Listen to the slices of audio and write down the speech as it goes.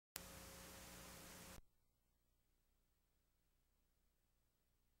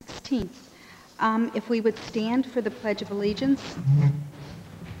16th. If we would stand for the Pledge of Allegiance.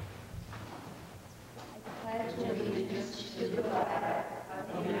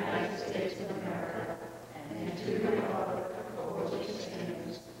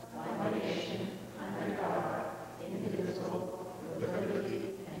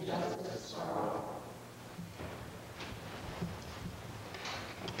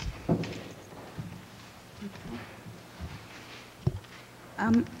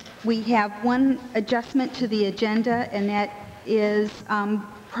 We have one adjustment to the agenda, and that is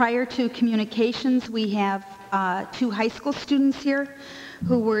prior to communications, we have 2 high school students here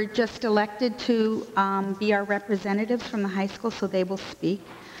who were just elected to be our representatives from the high school, so they will speak.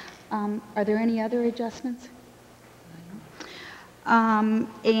 Are there any other adjustments?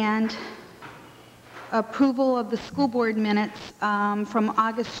 And approval of the school board minutes from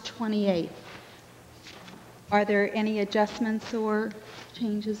August 28th. Are there any adjustments or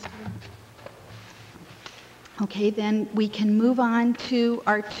changes? Okay, then we can move on to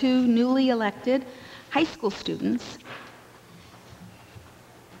our 2 newly elected high school students.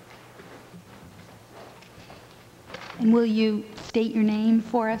 And will you state your name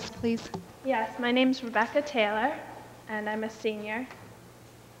for us, please? Yes, my name's Rebecca Taylor, and I'm a senior.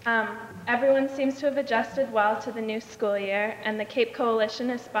 Everyone seems to have adjusted well to the new school year, and the Cape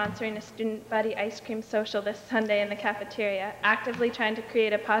Coalition is sponsoring a Student Buddy ice cream social this Sunday in the cafeteria, actively trying to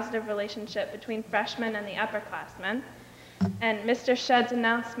create a positive relationship between freshmen and the upperclassmen. And Mr. Shedd's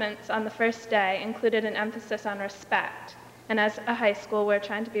announcements on the first day included an emphasis on respect. And as a high school, we're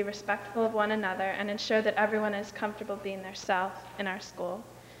trying to be respectful of one another and ensure that everyone is comfortable being their self in our school.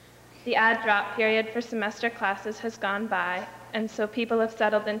 The add drop period for semester classes has gone by, and so people have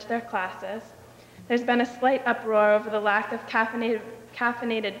settled into their classes. There's been a slight uproar over the lack of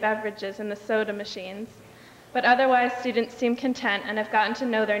caffeinated beverages in the soda machines, but otherwise students seem content and have gotten to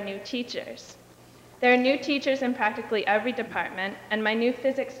know their new teachers. There are new teachers in practically every department, and my new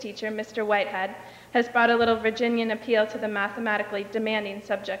physics teacher, Mr. Whitehead, has brought a little Virginian appeal to the mathematically demanding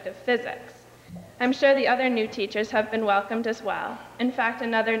subject of physics. I'm sure the other new teachers have been welcomed as well. In fact,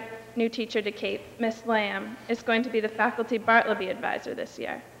 another new teacher to Cape, Miss Lamb, is going to be the faculty Bartleby advisor this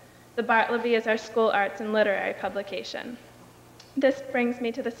year. The Bartleby is our school arts and literary publication. This brings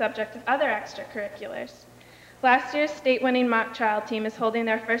me to the subject of other extracurriculars. Last year's state-winning mock trial team is holding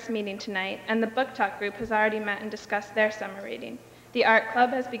their first meeting tonight, and the book talk group has already met and discussed their summer reading. The art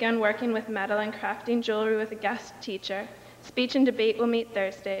club has begun working with metal and crafting jewelry with a guest teacher. Speech and debate will meet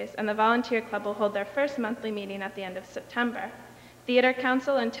Thursdays, and the volunteer club will hold their first monthly meeting at the end of September. Theater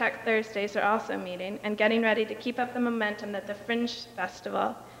Council and Tech Thursdays are also meeting and getting ready to keep up the momentum that the Fringe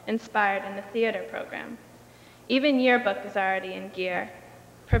Festival inspired in the theater program. Even Yearbook is already in gear,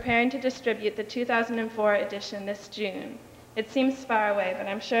 preparing to distribute the 2004 edition this June. It seems far away, but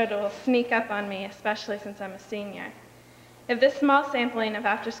I'm sure it will sneak up on me, especially since I'm a senior. If this small sampling of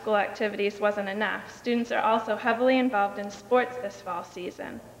after-school activities wasn't enough, students are also heavily involved in sports this fall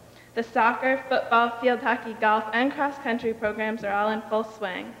season. The soccer, football, field hockey, golf, and cross-country programs are all in full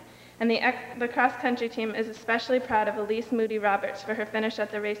swing. And the cross-country team is especially proud of Elise Moody Roberts for her finish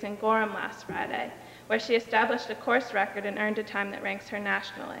at the race in Gorham last Friday, where she established a course record and earned a time that ranks her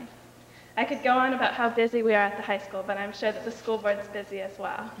nationally. I could go on about how busy we are at the high school, but I'm sure that the school board's busy as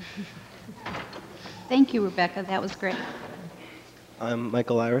well. Thank you, Rebecca. That was great. I'm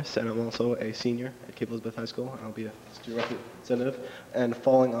Michael Iris, and I'm also a senior at Cape Elizabeth High School. I'll be a student representative. And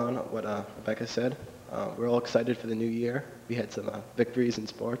following on what Rebecca said, we're all excited for the new year. We had some victories in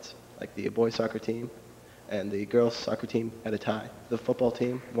sports, like the boys soccer team and the girls soccer team had a tie. The football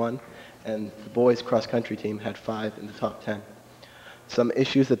team won, and the boys cross-country team had 5 in the top 10. Some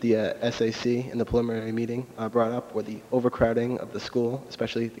issues that the SAC in the preliminary meeting brought up were the overcrowding of the school,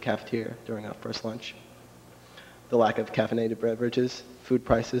 especially the cafeteria during our first lunch, the lack of caffeinated beverages, food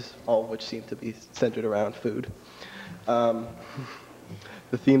prices, all of which seem to be centered around food.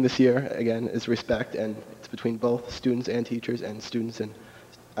 The theme this year, again, is respect, and it's between both students and teachers and students,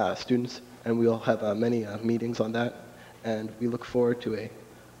 and we'll have many meetings on that, and we look forward to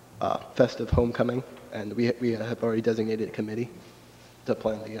a festive homecoming, and we have already designated a committee to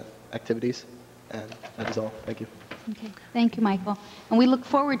plan the activities, and that is all. Thank you. Okay. Thank you, Michael. And we look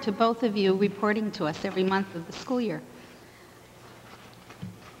forward to both of you reporting to us every month of the school year.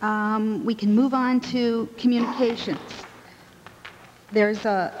 We can move on to communications. There's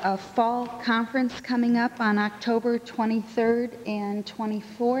a fall conference coming up on October 23rd and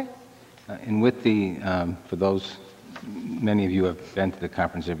 24th. And with the, for those, many of you have been to the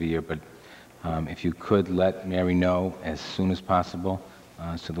conference every year, but if you could let Mary know as soon as possible,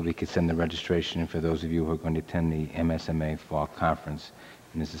 so that we could send the registration for those of you who are going to attend the MSMA Fall Conference.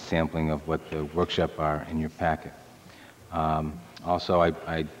 and there's a sampling of what the workshop are in your packet. Also,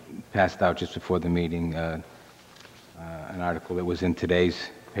 I passed out just before the meeting an article that was in today's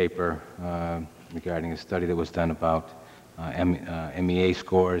paper regarding a study that was done about MEA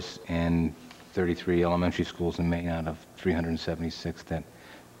scores in 33 elementary schools in Maine out of 376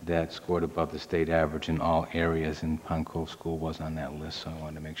 that scored above the state average in all areas, and Pond Cove School was on that list, so I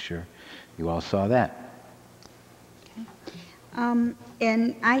wanted to make sure you all saw that. Okay.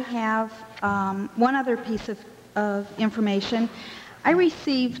 And I have one other piece of information. I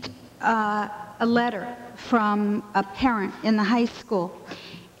received a letter from a parent in the high school,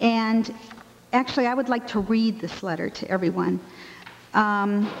 and actually I would like to read this letter to everyone.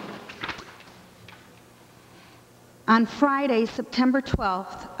 On Friday, September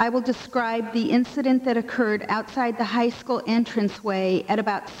 12th, I will describe the incident that occurred outside the high school entranceway at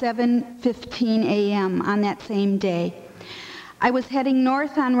about 7:15 a.m. on that same day. I was heading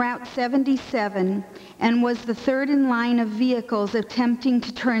north on Route 77 and was the third in line of vehicles attempting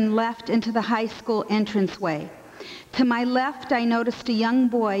to turn left into the high school entranceway. To my left, I noticed a young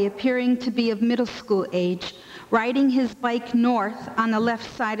boy appearing to be of middle school age, riding his bike north on the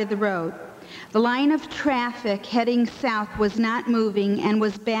left side of the road. The line of traffic heading south was not moving and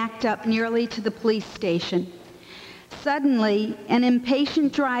was backed up nearly to the police station. Suddenly, an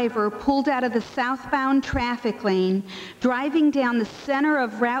impatient driver pulled out of the southbound traffic lane, driving down the center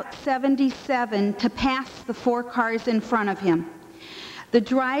of Route 77 to pass the 4 cars in front of him. The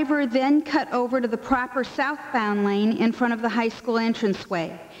driver then cut over to the proper southbound lane in front of the high school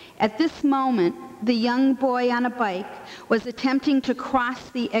entranceway. At this moment, the young boy on a bike was attempting to cross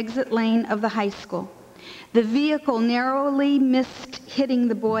the exit lane of the high school. The vehicle narrowly missed hitting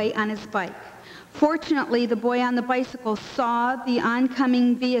the boy on his bike. Fortunately, the boy on the bicycle saw the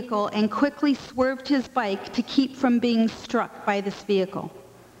oncoming vehicle and quickly swerved his bike to keep from being struck by this vehicle.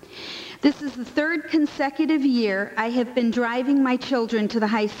 This is the 3rd consecutive year I have been driving my children to the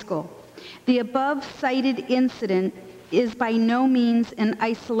high school. The above-cited incident is by no means an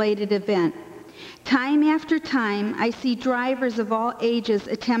isolated event. Time after time, I see drivers of all ages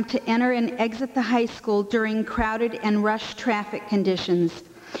attempt to enter and exit the high school during crowded and rush traffic conditions.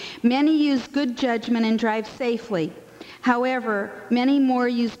 Many use good judgment and drive safely. However, many more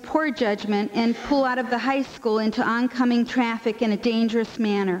use poor judgment and pull out of the high school into oncoming traffic in a dangerous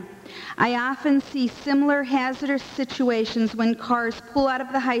manner. I often see similar hazardous situations when cars pull out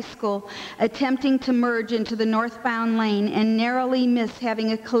of the high school attempting to merge into the northbound lane and narrowly miss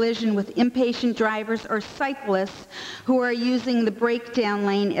having a collision with impatient drivers or cyclists who are using the breakdown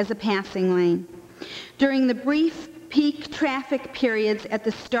lane as a passing lane. During the brief peak traffic periods at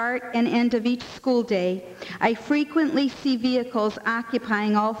the start and end of each school day, I frequently see vehicles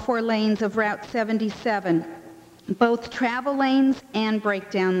occupying all 4 lanes of Route 77, both travel lanes and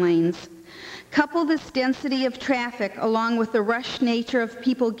breakdown lanes. Couple this density of traffic along with the rush nature of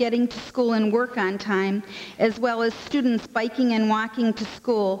people getting to school and work on time, as well as students biking and walking to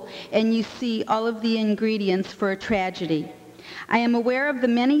school, and you see all of the ingredients for a tragedy. I am aware of the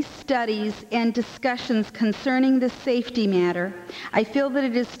many studies and discussions concerning this safety matter. I feel that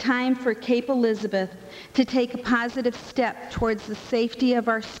it is time for Cape Elizabeth to take a positive step towards the safety of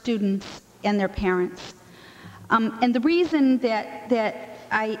our students and their parents. And the reason that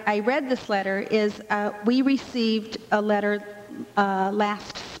I read this letter is we received a letter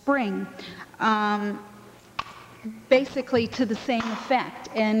last spring basically to the same effect.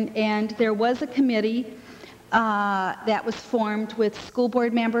 And there was a committee that was formed with school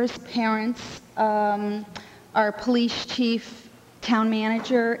board members, parents, our police chief, town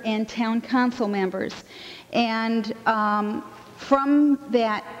manager, and town council members. And from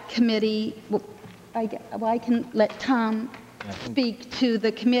that committee, I can let Tom speak to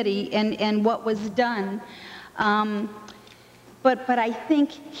the committee and what was done. But I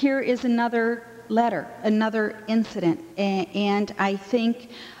think here is another letter, another incident. And I think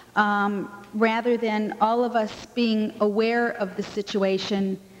rather than all of us being aware of the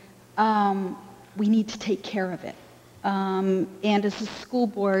situation, we need to take care of it. And as a school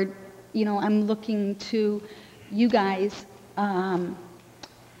board, you know, I'm looking to you guys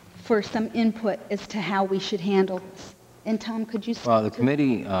for some input as to how we should handle this. And Tom, could you speak? Well, the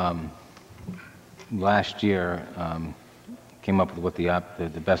committee last year came up with what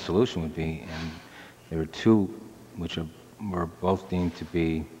the best solution would be, and there were 2 which were both deemed to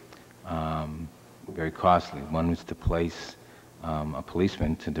be very costly. One was to place a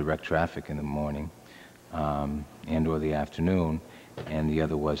policeman to direct traffic in the morning and or the afternoon, and the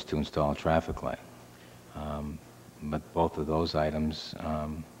other was to install a traffic light. But both of those items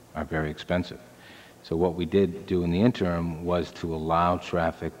are very expensive. So what we did do in the interim was to allow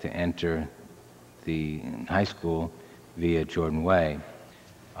traffic to enter the high school via Jordan Way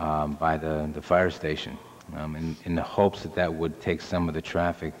by the fire station, in the hopes that that would take some of the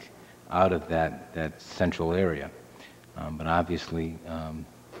traffic out of that central area. But obviously,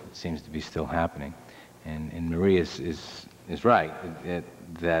 it seems to be still happening. And Marie is right,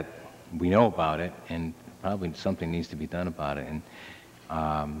 that we know about it, and probably something needs to be done about it.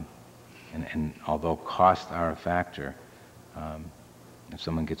 And although costs are a factor, if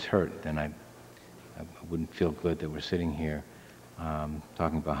someone gets hurt, then I wouldn't feel good that we're sitting here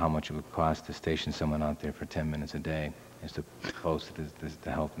talking about how much it would cost to station someone out there for 10 minutes a day as opposed to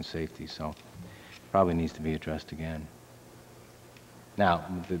the health and safety. So probably needs to be addressed again. Now,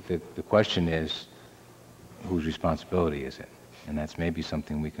 the question is, whose responsibility is it? And that's maybe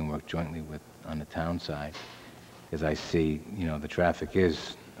something we can work jointly with on the town side, because I see, the traffic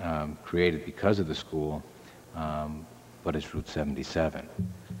is created because of the school, but it's Route 77.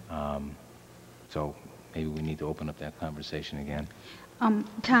 So maybe we need to open up that conversation again.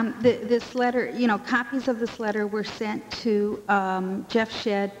 Tom, this letter, copies of this letter were sent to Jeff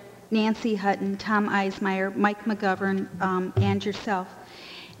Shedd, Nancy Hutton, Tom Eismeyer, Mike McGovern, and yourself.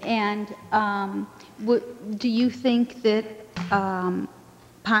 And do you think that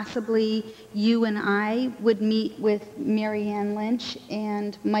possibly you and I would meet with Mary Ann Lynch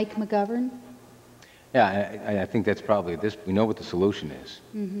and Mike McGovern? Yeah, I think that's probably this. We know what the solution is.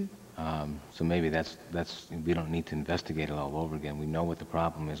 Mm-hmm. So maybe that's we don't need to investigate it all over again. We know what the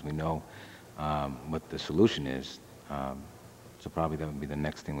problem is. We know what the solution is. So probably that would be the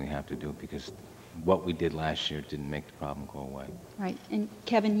next thing we have to do, because what we did last year didn't make the problem go away. Right. And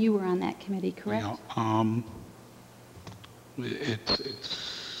Kevin, you were on that committee, correct? Yeah,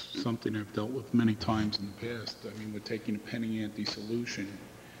 it's something I've dealt with many times in the past. I mean, we're taking a penny ante solution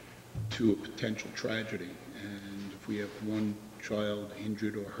to a potential tragedy, and if we have one child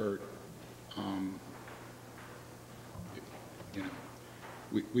injured or hurt,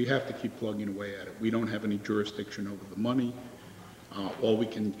 we have to keep plugging away at it. We don't have any jurisdiction over the money. All we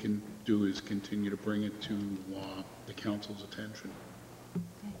can do is continue to bring it to the council's attention.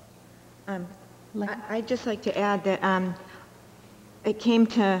 I'd just like to add that it came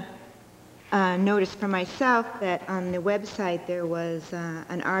to notice for myself that on the website there was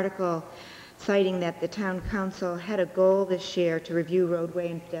an article citing that the town council had a goal this year to review roadway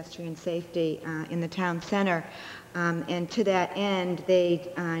and pedestrian safety in the town center. And to that end,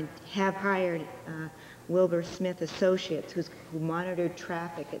 they have hired Wilbur Smith Associates, who monitored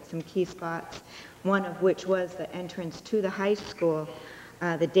traffic at some key spots, one of which was the entrance to the high school.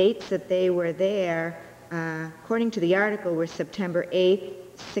 The dates that they were there, according to the article, were September 8th,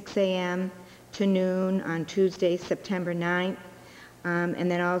 6 a.m. to noon on Tuesday, September 9th, and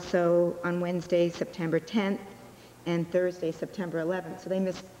then also on Wednesday, September 10th, and Thursday, September 11th. So they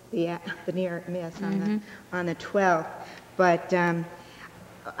missed the near miss on the 12th. But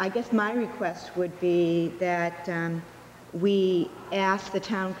I guess my request would be that we ask the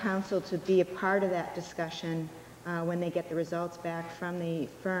town council to be a part of that discussion when they get the results back from the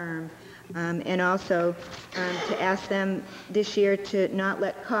firm, and also to ask them this year to not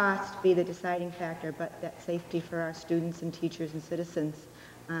let cost be the deciding factor, but that safety for our students and teachers and citizens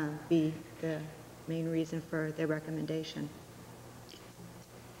be the main reason for their recommendation.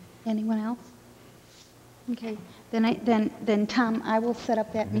 Anyone else? Okay. Then Tom, I will set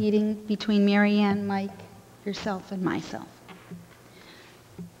up that meeting between Mary Ann, Mike, yourself, and myself.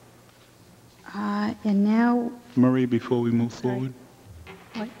 And now... Marie, before we move forward,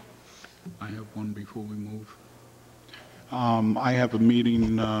 What? I have one before we move. I have a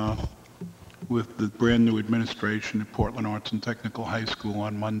meeting with the brand new administration at Portland Arts and Technical High School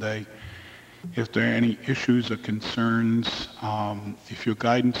on Monday. If there are any issues or concerns, if your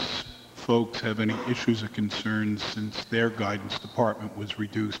guidance folks have any issues or concerns since their guidance department was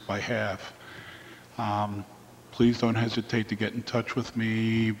reduced by half, please don't hesitate to get in touch with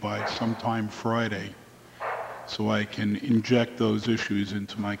me by sometime Friday so I can inject those issues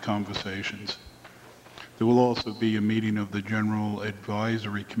into my conversations. There will also be a meeting of the General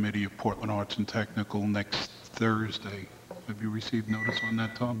Advisory Committee of Portland Arts and Technical next Thursday. Have you received notice on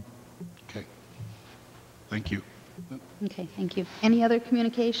that, Tom? Okay. Thank you. Okay, thank you. Any other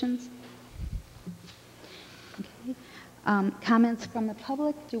communications? Okay. Comments from the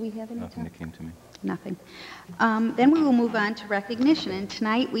public? Do we have any? Nothing that came to me. Nothing. Then we will move on to recognition. And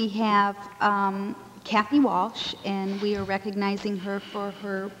tonight we have Kathy Walsh, and we are recognizing her for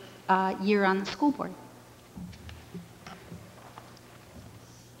her year on the school board.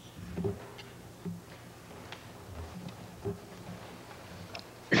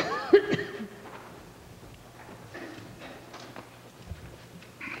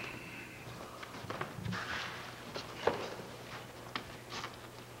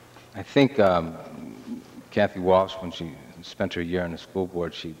 think Kathy Walsh, when she spent her year on the school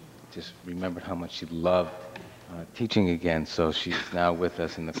board, she just remembered how much she loved teaching again, so she's now with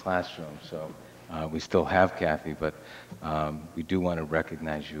us in the classroom. So we still have Kathy, but we do want to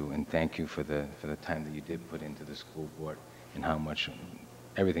recognize you and thank you for the time that you did put into the school board and how much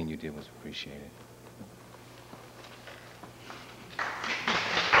everything you did was appreciated.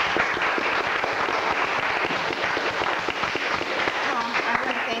 I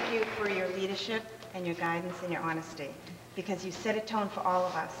want to thank you for your leadership and your guidance and your honesty, because you set a tone for all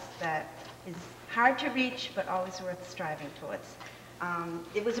of us that is hard to reach, but always worth striving towards.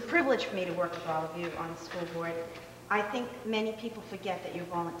 It was a privilege for me to work with all of you on the school board. I think many people forget that you're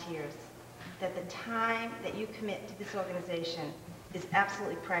volunteers, that the time that you commit to this organization is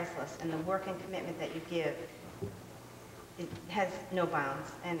absolutely priceless, and the work and commitment that you give, it has no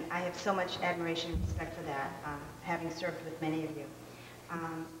bounds. And I have so much admiration and respect for that, having served with many of you.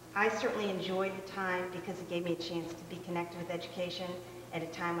 I certainly enjoyed the time because it gave me a chance to be connected with education at a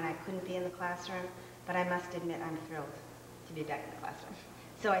time when I couldn't be in the classroom, but I must admit I'm thrilled to be back in the classroom.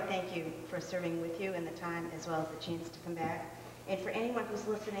 So I thank you for serving with you in the time as well as the chance to come back. And for anyone who's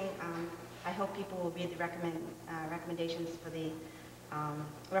listening, I hope people will read the recommendations for the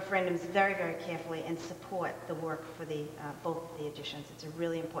referendums very, very carefully and support the work for both the additions. It's a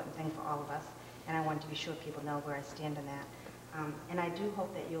really important thing for all of us, and I wanted to be sure people know where I stand on that. And I do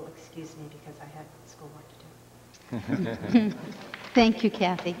hope that you'll excuse me because I have schoolwork to do. Thank you,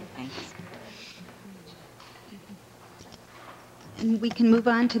 Kathy. Thanks. And we can move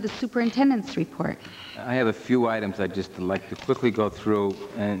on to the superintendent's report. I have a few items I'd just like to quickly go through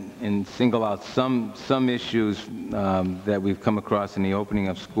and single out some issues that we've come across in the opening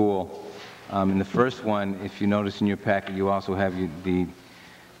of school. And the first one, if you notice in your packet, you also have the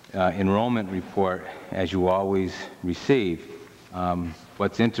enrollment report, as you always receive.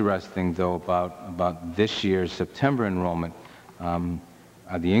 What's interesting, though, about this year's September enrollment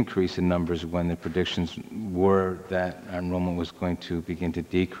are the increase in numbers when the predictions were that our enrollment was going to begin to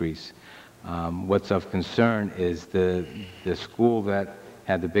decrease. What's of concern is the school that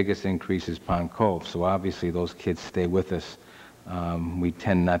had the biggest increase is Pond Cove, so obviously those kids stay with us. We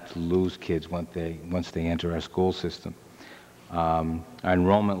tend not to lose kids once they enter our school system. Our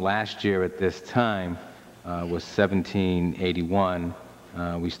enrollment last year at this time was 1781.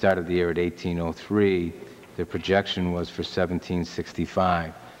 We started the year at 1803. The projection was for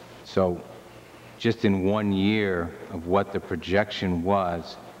 1765. So just in 1 year of what the projection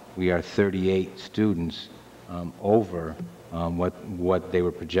was, we are 38 students over what they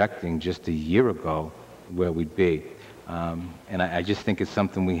were projecting just a year ago where we'd be. And I just think it's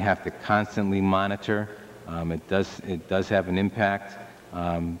something we have to constantly monitor. It does have an impact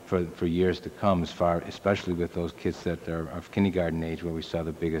for years to come, especially with those kids that are of kindergarten age, where we saw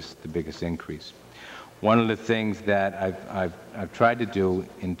the biggest increase. One of the things that I've tried to do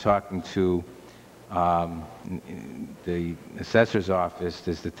in talking to the assessor's office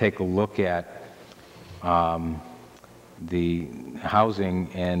is to take a look at the housing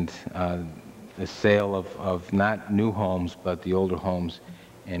and the sale of not new homes but the older homes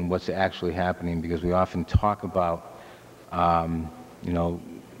and what's actually happening, because we often talk about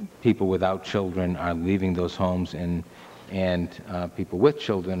people without children are leaving those homes and people with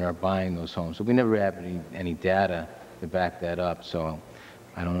children are buying those homes. So we never have any data to back that up. So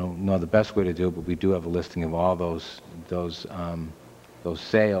I don't know the best way to do it, but we do have a listing of all those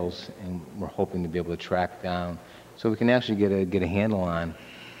sales, and we're hoping to be able to track down so we can actually get a handle on,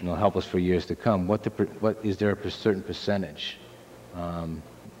 help us for years to come. What is there a certain percentage,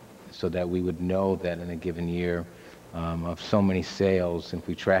 so that we would know that in a given year of so many sales, if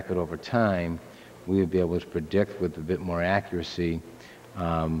we track it over time, we would be able to predict with a bit more accuracy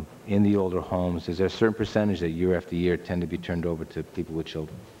in the older homes. Is there a certain percentage that year after year tend to be turned over to people with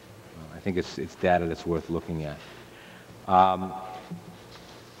children? I think it's data that's worth looking at.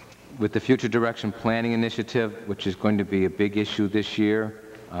 With the Future Direction Planning Initiative, which is going to be a big issue this year,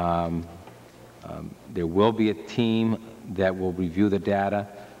 there will be a team that will review the data.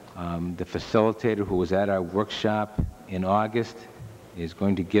 The facilitator who was at our workshop in August is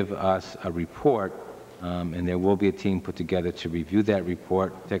going to give us a report, and there will be a team put together to review that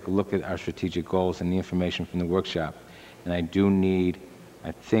report, take a look at our strategic goals and the information from the workshop. And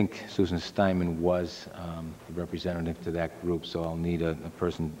I think Susan Steinman was the representative to that group, so I'll need a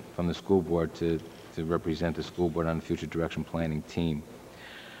person from the school board to represent the school board on the Future Direction Planning team.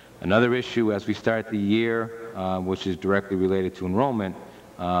 Another issue as we start the year, which is directly related to enrollment,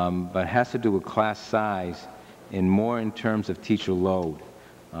 but has to do with class size and more in terms of teacher load.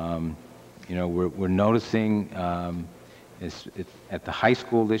 We're noticing At the high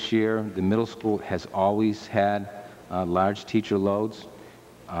school this year, the middle school has always had large teacher loads.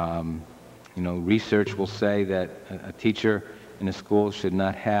 Research will say that a teacher in a school should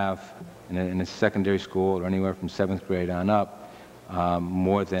not have, in a secondary school or anywhere from 7th grade on up,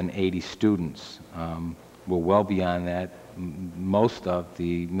 more than 80 students. We're well beyond that. Most of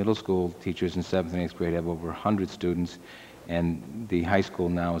the middle school teachers in 7th and 8th grade have over 100 students, and the high school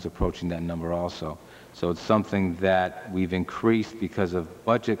now is approaching that number also. So it's something that we've increased because of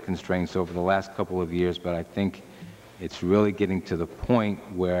budget constraints over the last couple of years, but I think it's really getting to the point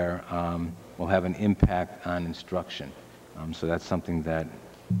where we'll have an impact on instruction. So that's something that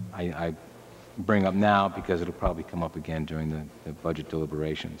I bring up now because it'll probably come up again during the budget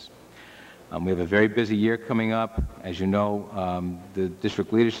deliberations. We have a very busy year coming up. As you know, the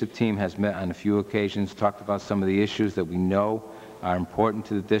district leadership team has met on a few occasions, talked about some of the issues that we know are important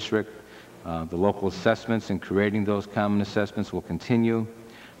to the district. The local assessments and creating those common assessments will continue.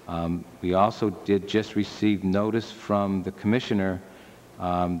 We also did just receive notice from the commissioner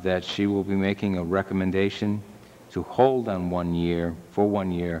that she will be making a recommendation to hold on 1 year, for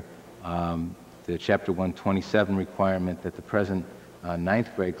 1 year, the Chapter 127 requirement that the present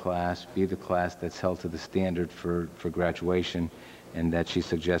 9th grade class be the class that's held to the standard for graduation, and that she's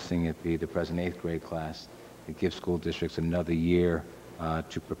suggesting it be the present 8th grade class. It gives school districts another year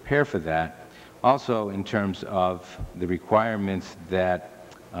to prepare for that. Also, in terms of the requirements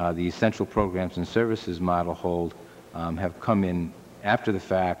that the essential programs and services model hold have come in after the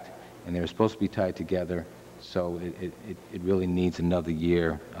fact, and they're supposed to be tied together, so it really needs another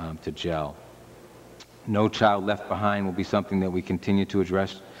year to gel. No Child Left Behind will be something that we continue to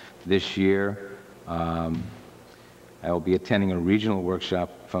address this year. I will be attending a regional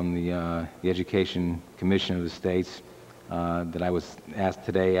workshop from the Education Commission of the States that I was asked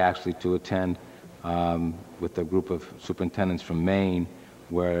today actually to attend with a group of superintendents from Maine,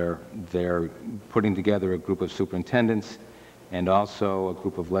 where they're putting together a group of superintendents and also a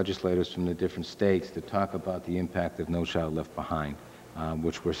group of legislators from the different states to talk about the impact of No Child Left Behind,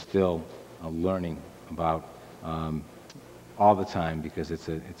 which we're still learning about all the time, because it's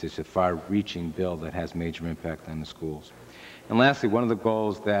a far-reaching bill that has major impact on the schools. And lastly, one of the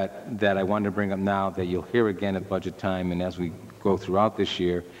goals that I wanted to bring up now that you'll hear again at budget time and as we go throughout this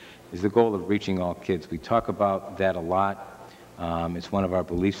year is the goal of reaching all kids. We talk about that a lot. It's one of our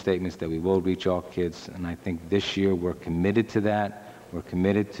belief statements that we will reach all kids, and I think this year we're committed to that. We're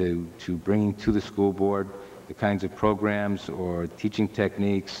committed to bringing to the school board the kinds of programs or teaching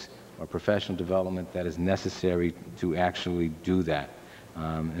techniques or professional development that is necessary to actually do that.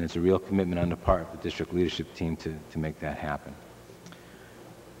 And it's a real commitment on the part of the district leadership team to make that happen.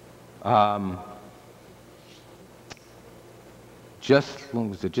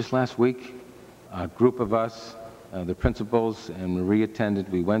 Just last week, a group of us, the principals and Marie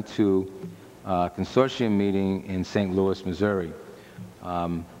attended, we went to a consortium meeting in St. Louis, Missouri.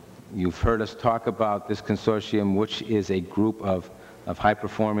 You've heard us talk about this consortium, which is a group of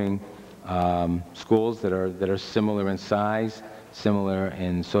high-performing schools that are similar in size, similar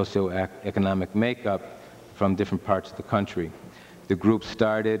in socioeconomic makeup from different parts of the country. The group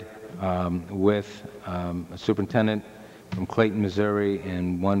started with a superintendent from Clayton, Missouri,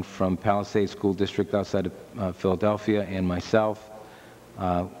 and one from Palisades School District outside of Philadelphia, and myself.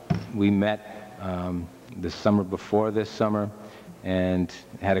 We met the summer before this summer and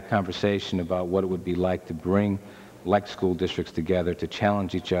had a conversation about what it would be like to bring like school districts together, to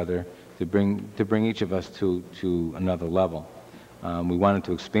challenge each other, to bring each of us to another level. We wanted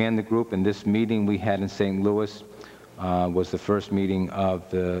to expand the group, and this meeting we had in St. Louis was the first meeting of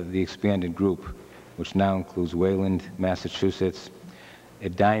the expanded group, which now includes Wayland, Massachusetts,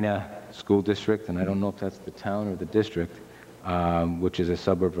 Edina School District, and I don't know if that's the town or the district, which is a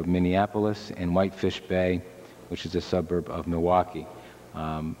suburb of Minneapolis, and Whitefish Bay, which is a suburb of Milwaukee.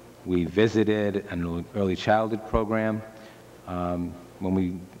 We visited an early childhood program when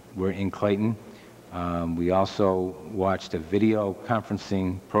we were in Clayton. We also watched a video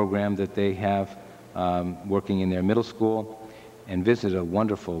conferencing program that they have working in their middle school, and visited a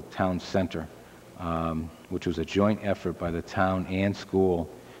wonderful town center, which was a joint effort by the town and school,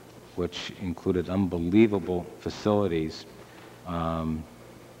 which included unbelievable facilities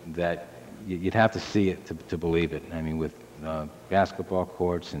that you'd have to see it to believe it. I mean, with basketball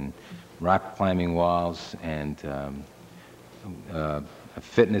courts and rock climbing walls and a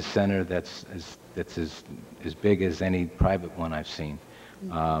fitness center that's as big as any private one I've seen.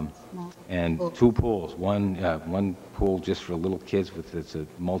 And two pools, one pool just for little kids it's a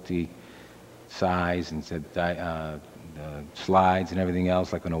multi-size and slides and everything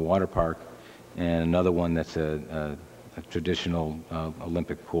else like in a water park, and another one that's a a traditional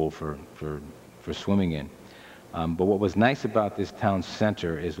Olympic pool for swimming in. But what was nice about this town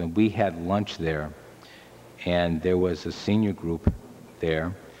center is when we had lunch there, and there was a senior group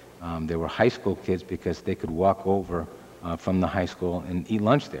there. There were high school kids because they could walk over from the high school and eat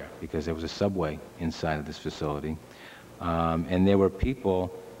lunch there because there was a subway inside of this facility. And there were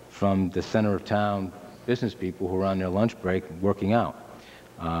people from the center of town, business people who were on their lunch break working out.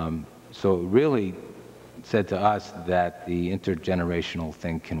 So it really said to us that the intergenerational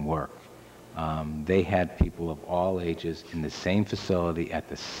thing can work. They had people of all ages in the same facility at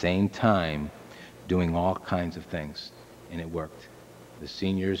the same time doing all kinds of things, and it worked. The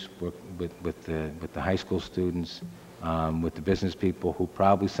seniors worked with the high school students, with the business people who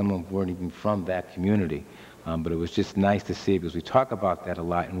probably some of them weren't even from that community. But it was just nice to see, because we talk about that a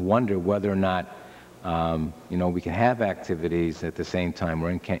lot and wonder whether or not we can have activities at the same time,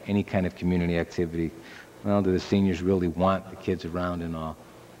 or any kind of community activity. Well, do the seniors really want the kids around and all?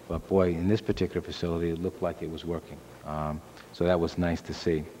 But boy, in this particular facility, it looked like it was working. So that was nice to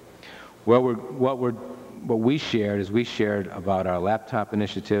see. Well, what we shared about our laptop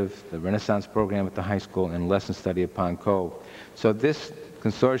initiative, the Renaissance program at the high school, and lesson study at Pond Cove. So this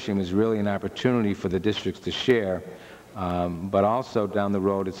consortium is really an opportunity for the districts to share, but also down the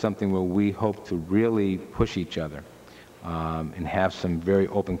road, it's something where we hope to really push each other and have some very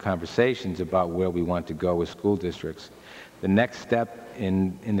open conversations about where we want to go with school districts. The next step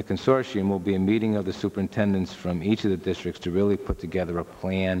in the consortium will be a meeting of the superintendents from each of the districts to really put together a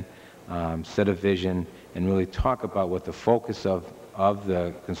plan, set a vision, and really talk about what the focus of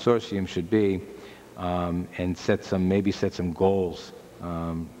the consortium should be, and maybe set some goals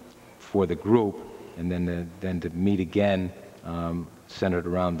for the group, and then to meet again centered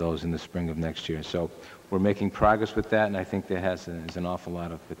around those in the spring of next year. So we're making progress with that, and I think there is an awful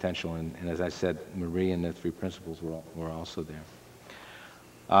lot of potential. And as I said, Marie and the three principals were also there.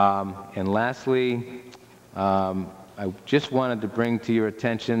 And lastly, I just wanted to bring to your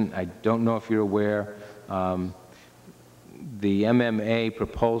attention, I don't know if you're aware, the MMA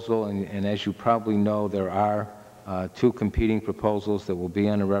proposal, and as you probably know, there are two competing proposals that will be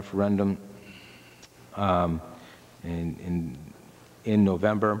on a referendum in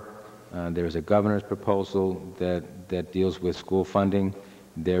November. There is a governor's proposal that deals with school funding.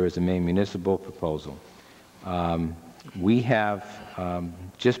 There is a Maine municipal proposal. We have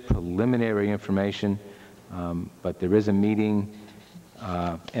just preliminary information, but there is a meeting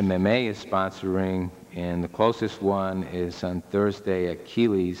MMA is sponsoring, and the closest one is on Thursday at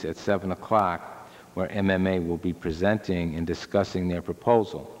Keeley's at 7 o'clock, where MMA will be presenting and discussing their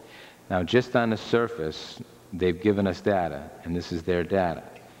proposal. Now, just on the surface, they've given us data, and this is their data.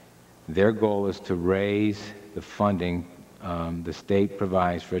 Their goal is to raise the funding the state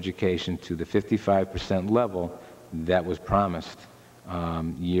provides for education to the 55% level that was promised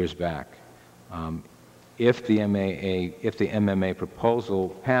years back. If the MMA proposal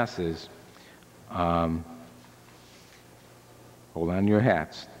passes, hold on to your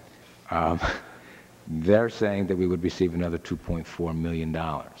hats, they're saying that we would receive another $2.4 million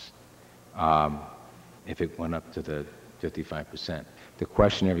if it went up to the 55%. The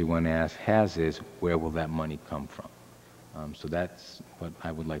question everyone has is, where will that money come from? So that's what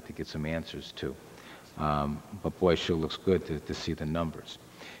I would like to get some answers to. But boy, it sure looks good to see the numbers.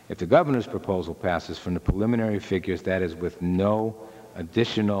 If the governor's proposal passes, from the preliminary figures, that is with no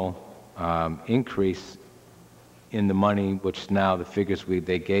additional increase in the money, which now the figures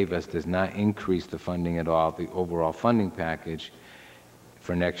they gave us does not increase the funding at all, the overall funding package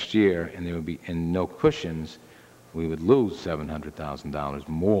for next year, and there would be no cushions, we would lose $700,000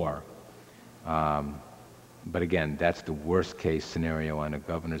 more. But again, that's the worst case scenario on a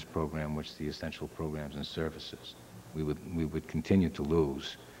governor's program, which is the essential programs and services. We would continue to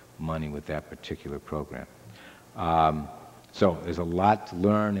lose money with that particular program. So there's a lot to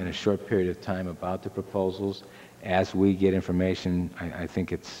learn in a short period of time about the proposals. As we get information, I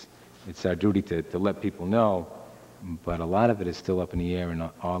think it's our duty to let people know, but a lot of it is still up in the air, and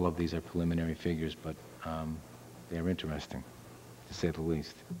all of these are preliminary figures, but they're interesting, to say the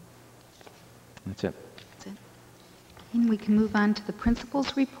least. That's it. That's it. And we can move on to the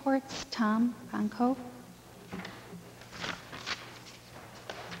principal's reports. Tom, Pond Cove.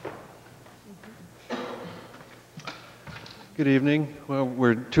 Good evening. Well,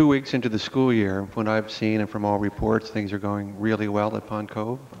 we're 2 weeks into the school year. From what I've seen and from all reports, things are going really well at Pond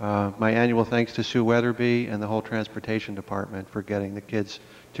Cove. My annual thanks to Sue Weatherby and the whole transportation department for getting the kids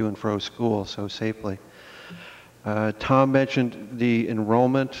to and fro school so safely. Tom mentioned the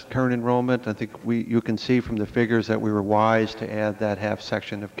enrollment, current enrollment. I think you can see from the figures that we were wise to add that half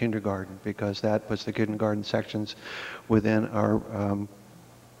section of kindergarten, because that puts the kindergarten sections within our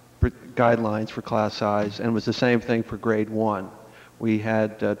guidelines for class size, and was the same thing for grade 1. We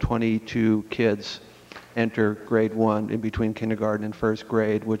had 22 kids enter grade 1 in between kindergarten and first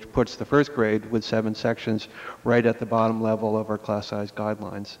grade, which puts the first grade with 7 sections right at the bottom level of our class size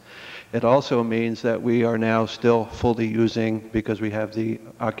guidelines. It also means that we are now still fully using, because we have the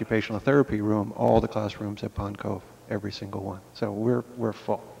occupational therapy room, all the classrooms at Pond Cove, every single one. So we're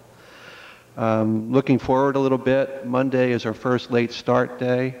full. Looking forward a little bit, Monday is our first late start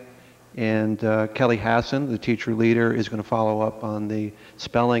day. And Kelly Hassan, the teacher leader, is going to follow up on the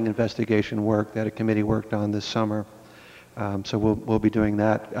spelling investigation work that a committee worked on this summer. So we'll be doing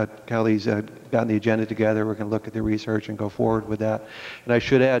that. Kelly's gotten the agenda together. We're going to look at the research and go forward with that. And I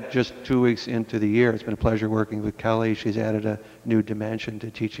should add, just 2 weeks into the year, it's been a pleasure working with Kelly. She's added a new dimension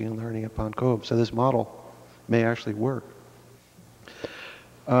to teaching and learning at Pond Cove. So this model may actually work.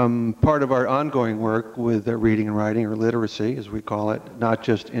 Part of our ongoing work with reading and writing, or literacy as we call it, not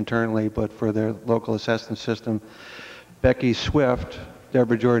just internally but for the local assessment system, Becky Swift,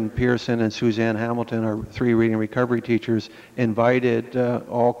 Deborah Jordan Pearson, and Suzanne Hamilton, our 3 reading recovery teachers, invited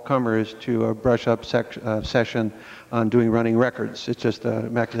all comers to a brush-up session on doing running records. It's just a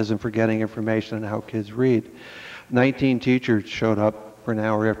mechanism for getting information on how kids read. 19 teachers showed up for an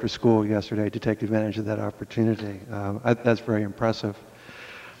hour after school yesterday to take advantage of that opportunity. That's very impressive.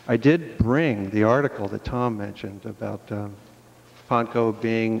 I did bring the article that Tom mentioned about Pond Cove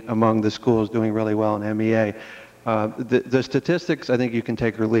being among the schools doing really well in MEA. The statistics, I think you can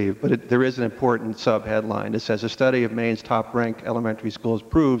take or leave, but there is an important sub-headline. It says, a study of Maine's top-ranked elementary schools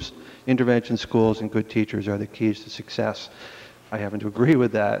proves intervention schools and good teachers are the keys to success. I happen to agree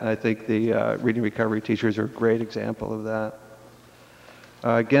with that, and I think the reading recovery teachers are a great example of that.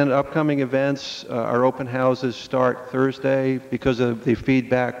 Again, upcoming events, our open houses start Thursday. Because of the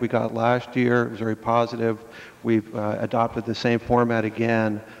feedback we got last year, it was very positive. We've adopted the same format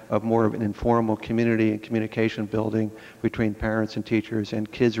again of more of an informal community and communication building between parents and teachers,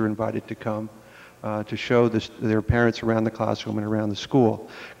 and kids are invited to come to show their parents around the classroom and around the school.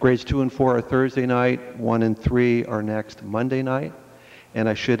 Grades 2 and 4 are Thursday night, 1 and 3 are next Monday night. And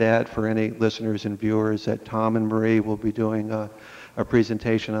I should add for any listeners and viewers that Tom and Marie will be doing a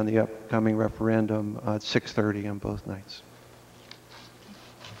presentation on the upcoming referendum at 6:30 on both nights.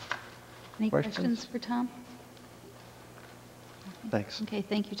 Any questions for Tom? Thanks. Okay,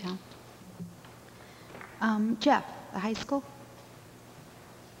 thank you, Tom. Jeff, the high school?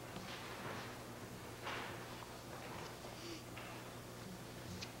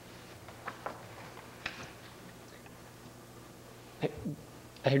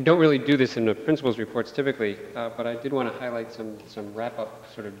 I don't really do this in the principal's reports typically, but I did want to highlight some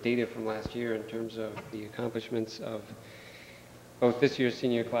wrap-up sort of data from last year in terms of the accomplishments of both this year's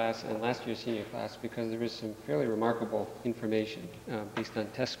senior class and last year's senior class, because there is some fairly remarkable information based on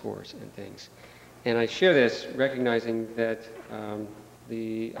test scores and things. And I share this recognizing that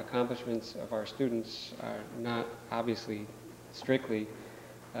the accomplishments of our students are not obviously strictly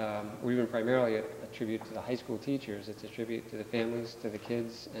or even primarily a tribute to the high school teachers. It's a tribute to the families, to the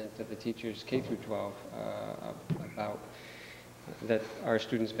kids, and to the teachers K through 12 about that our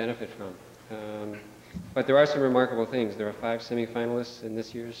students benefit from. But there are some remarkable things. There are 5 semifinalists in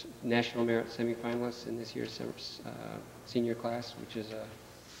this year's National Merit semifinalists in this year's senior class, which is an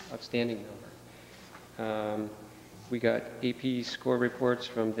outstanding number. We got AP score reports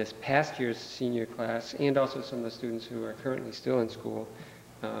from this past year's senior class and also some of the students who are currently still in school.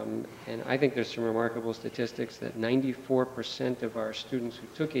 And I think there's some remarkable statistics that 94% of our students who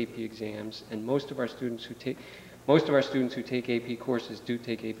took AP exams, and most of our students who take AP courses do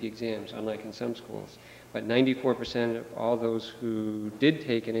take AP exams, unlike in some schools. But 94% of all those who did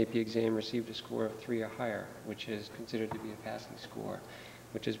take an AP exam received a score of 3 or higher, which is considered to be a passing score,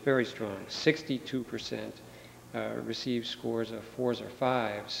 which is very strong. 62% received scores of 4s or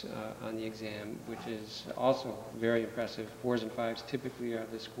 5s on the exam, which is also very impressive. 4s and 5s typically are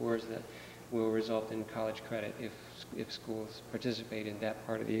the scores that will result in college credit if schools participate in that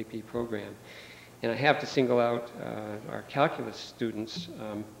part of the AP program. And I have to single out our calculus students.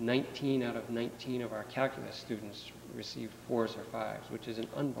 19 out of 19 of our calculus students received 4s or 5s, which is an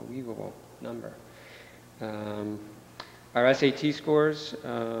unbelievable number. Our SAT scores,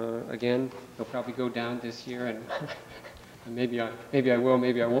 again, they'll probably go down this year, and maybe I will,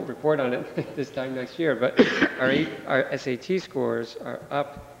 maybe I won't report on it this time next year, but our SAT scores are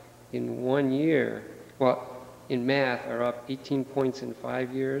up in 1 year. Well, in math, are up 18 points in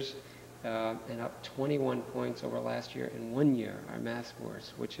 5 years, and up 21 points over last year in 1 year, our math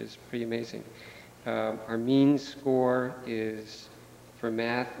scores, which is pretty amazing. Our mean score is, for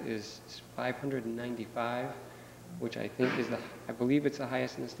math, is 595, which I think is I believe it's the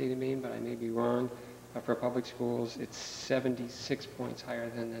highest in the state of Maine, but I may be wrong. For public schools, it's 76 points higher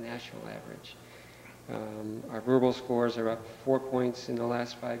than the national average. Our verbal scores are up 4 points in the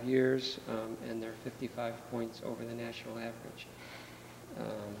last 5 years, and they're 55 points over the national average.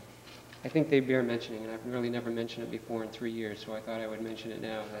 I think they bear mentioning, and I've really never mentioned it before in 3 years, so I thought I would mention it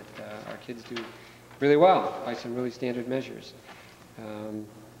now, that our kids do really well by some really standard measures.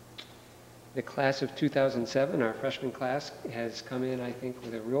 The class of 2007, our freshman class, has come in, I think,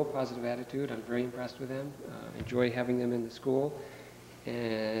 with a real positive attitude. I'm very impressed with them. Enjoy having them in the school.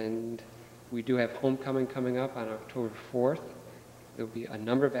 And we do have homecoming coming up on October 4th. There'll be a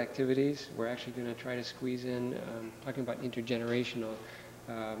number of activities. We're actually going to try to squeeze in, talking about intergenerational,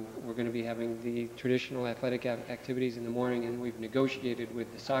 we're going to be having the traditional athletic activities in the morning, and we've negotiated with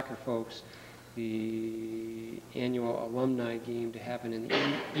the soccer folks the annual alumni game to happen in the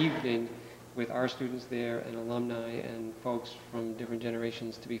evening, with our students there and alumni and folks from different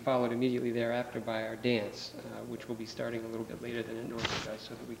generations to be followed immediately thereafter by our dance, which will be starting a little bit later than it normally does so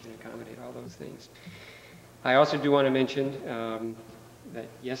that we can accommodate all those things. I also do want to mention that,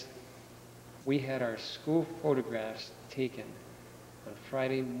 yes, we had our school photographs taken on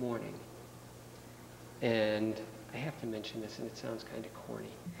Friday morning. And I have to mention this, and it sounds kind of corny,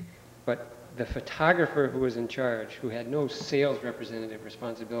 but the photographer who was in charge, who had no sales representative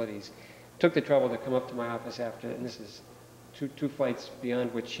responsibilities, took the trouble to come up to my office after, and this is two flights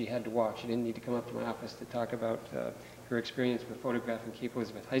beyond which she had to walk. She didn't need to come up to my office to talk about her experience with photographing Cape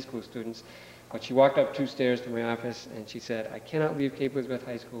Elizabeth High School students. But she walked up 2 stairs to my office and she said, "I cannot leave Cape Elizabeth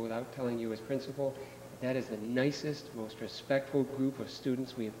High School without telling you as principal, that is the nicest, most respectful group of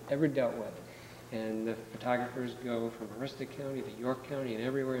students we have ever dealt with." And the photographers go from Aroostook County to York County and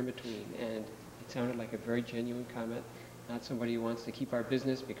everywhere in between. And it sounded like a very genuine comment. Not somebody who wants to keep our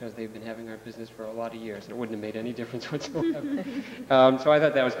business because they've been having our business for a lot of years. And it wouldn't have made any difference whatsoever. So I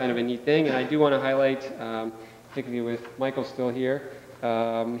thought that was kind of a neat thing. And I do want to highlight, particularly with Michael still here,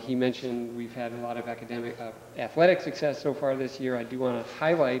 he mentioned we've had a lot of academic, athletic success so far this year. I do want to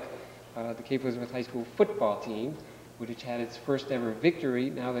highlight the Cape Elizabeth High School football team, which had its first ever victory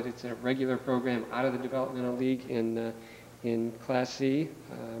now that it's a regular program out of the developmental league in Class C.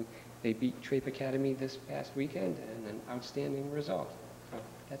 They beat Trape Academy this past weekend, and an outstanding result. So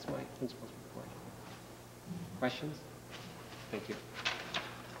that's my principal's report. Questions? Thank you.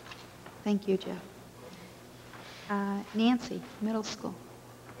 Thank you, Jeff. Nancy, middle school.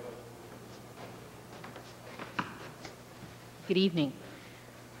 Good evening.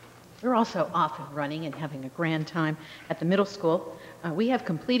 We're also off and running and having a grand time at the middle school. We have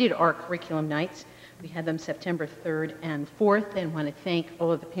completed our curriculum nights. We had them September 3rd and 4th, and want to thank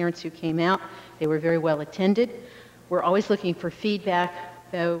all of the parents who came out. They were very well attended. We're always looking for feedback,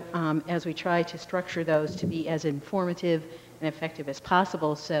 though, as we try to structure those to be as informative and effective as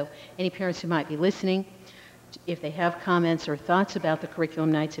possible. So any parents who might be listening, if they have comments or thoughts about the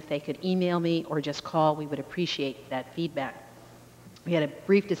curriculum nights, if they could email me or just call, we would appreciate that feedback. We had a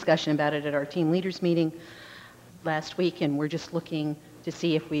brief discussion about it at our team leaders meeting last week, and we're just looking to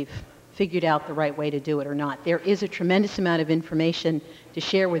see if we've figured out the right way to do it or not. There is a tremendous amount of information to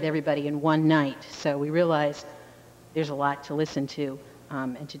share with everybody in one night, so we realize there's a lot to listen to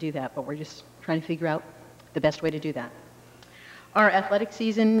and to do that, but we're just trying to figure out the best way to do that. Our athletic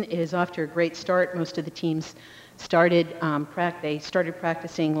season is off to a great start. Most of the teams started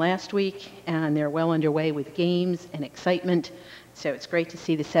practicing last week, and they're well underway with games and excitement. So it's great to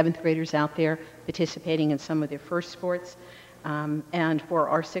see the 7th graders out there participating in some of their first sports. And for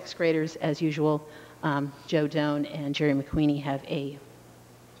our 6th graders, as usual, Joe Doan and Jerry McQueenie have a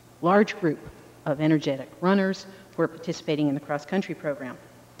large group of energetic runners who are participating in the cross-country program.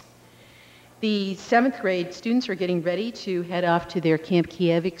 The 7th grade students are getting ready to head off to their Camp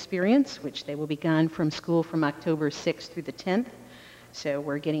Kiev experience, which they will be gone from school from October 6th through the 10th. So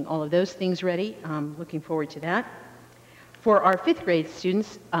we're getting all of those things ready. Looking forward to that. For our 5th grade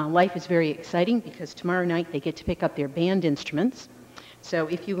students, life is very exciting because tomorrow night they get to pick up their band instruments. So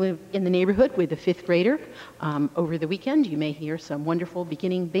if you live in the neighborhood with a 5th grader, over the weekend you may hear some wonderful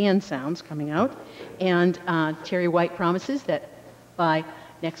beginning band sounds coming out. And Terry White promises that by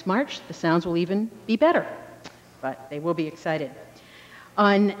next March the sounds will even be better, but they will be excited.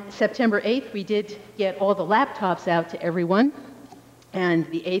 On September 8th, we did get all the laptops out to everyone. And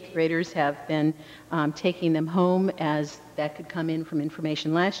the 8th graders have been taking them home as that could come in from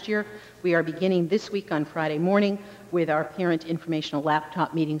information last year. We are beginning this week on Friday morning with our parent informational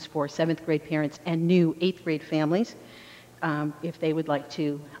laptop meetings for 7th grade parents and new 8th grade families, if they would like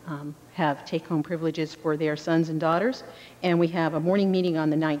to have take-home privileges for their sons and daughters. And we have a morning meeting on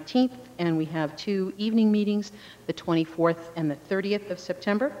the 19th, and we have 2 evening meetings, the 24th and the 30th of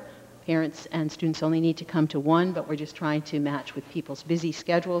September. Parents and students only need to come to one, but we're just trying to match with people's busy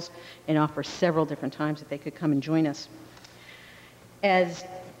schedules and offer several different times that they could come and join us. As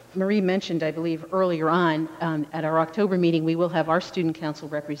Marie mentioned, I believe, earlier on, at our October meeting, we will have our student council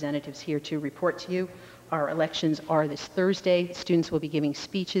representatives here to report to you. Our elections are this Thursday. Students will be giving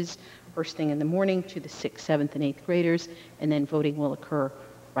speeches first thing in the morning to the 6th, 7th, and 8th graders, and then voting will occur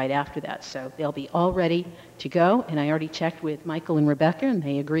right after that. So they'll be all ready to go, and I already checked with Michael and Rebecca, and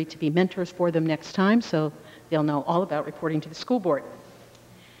they agreed to be mentors for them next time, so they'll know all about reporting to the school board.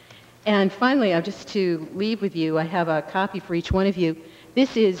 And finally, just to leave with you, I have a copy for each one of you.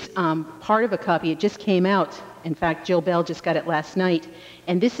 This is part of a copy. It just came out. In fact, Jill Bell just got it last night.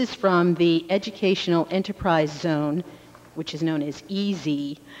 And this is from the Educational Enterprise Zone, which is known as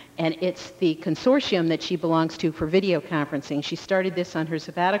EZ, and it's the consortium that she belongs to for video conferencing. She started this on her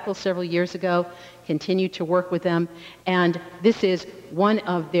sabbatical several years ago, continued to work with them, and this is one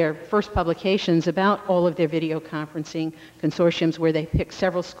of their first publications about all of their video conferencing consortiums where they pick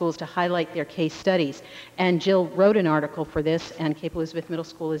several schools to highlight their case studies. And Jill wrote an article for this, and Cape Elizabeth Middle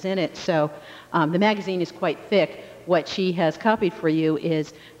School is in it, so the magazine is quite thick. What she has copied for you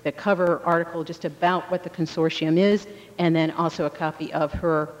is the cover article just about what the consortium is, and then also a copy of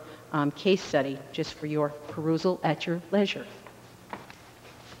her case study, just for your perusal at your leisure.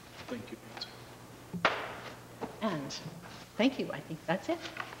 Thank you. And thank you. I think that's it.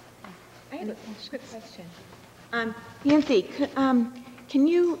 I have a quick question. Nancy, can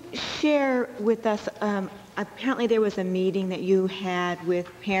you share with us, apparently there was a meeting that you had with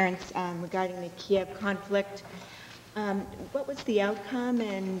parents regarding the Kiev conflict. What was the outcome,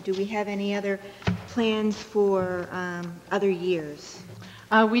 and do we have any other plans for other years?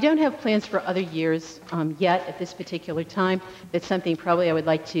 We don't have plans for other years yet at this particular time. That's something probably I would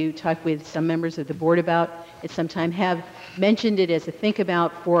like to talk with some members of the board about at some time. Have mentioned it as a think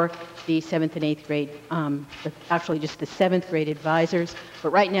about for the 7th and 8th grade, actually just the 7th grade advisors,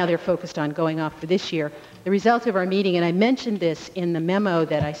 but right now they're focused on going off for this year. The result of our meeting, and I mentioned this in the memo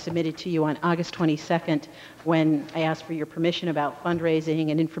that I submitted to you on August 22nd when I asked for your permission about fundraising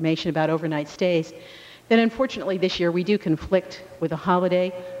and information about overnight stays, that unfortunately this year we do conflict with a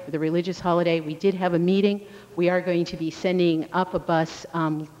holiday, with a religious holiday. We did have a meeting. We are going to be sending up a bus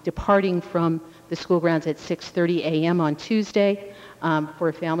departing from the school grounds at 6:30 a.m. on Tuesday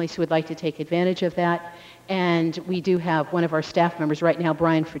for families who would like to take advantage of that. And we do have one of our staff members right now,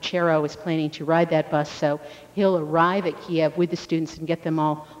 Brian Ficero, is planning to ride that bus. So he'll arrive at Kiev with the students and get them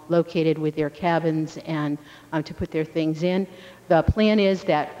all located with their cabins and to put their things in. The plan is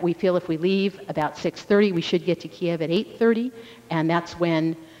that we feel if we leave about 6:30, we should get to Kiev at 8:30, and that's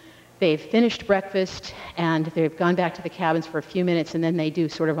when they've finished breakfast and they've gone back to the cabins for a few minutes, and then they do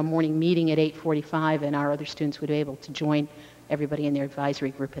sort of a morning meeting at 8:45, and our other students would be able to join everybody in their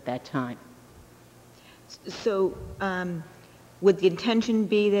advisory group at that time. So would the intention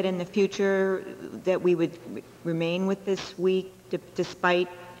be that in the future that we would remain with this week despite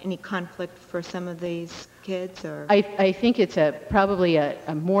any conflict for some of these kids? Or I think it's probably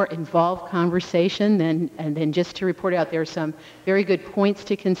a more involved conversation than just to report out. There are some very good points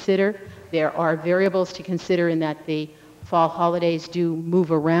to consider. There are variables to consider in that the fall holidays do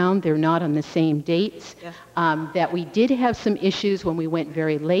move around. They're not on the same dates. Yeah. That we did have some issues when we went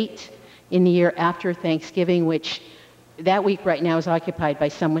very late in the year after Thanksgiving, which that week right now is occupied by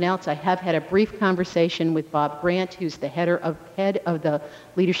someone else. I have had a brief conversation with Bob Grant, who's the head of the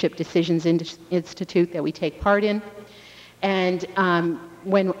Leadership Decisions Institute that we take part in. And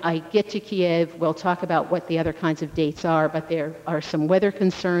when I get to Kiev, we'll talk about what the other kinds of dates are, but there are some weather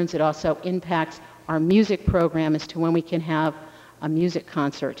concerns. It also impacts our music program as to when we can have a music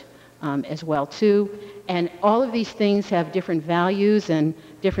concert as well too. And all of these things have different values and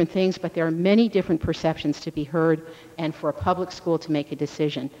different things, but there are many different perceptions to be heard and for a public school to make a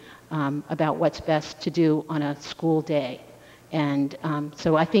decision about what's best to do on a school day. And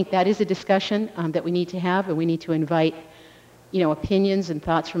so I think that is a discussion that we need to have, and we need to invite, opinions and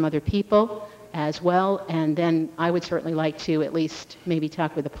thoughts from other people as well. And then I would certainly like to at least maybe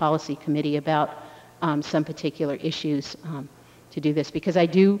talk with the policy committee about some particular issues to do this, because I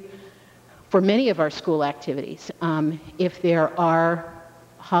do, for many of our school activities, if there are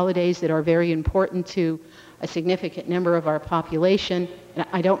holidays that are very important to a significant number of our population, and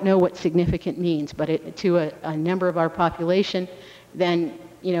I don't know what significant means, but to a number of our population, then,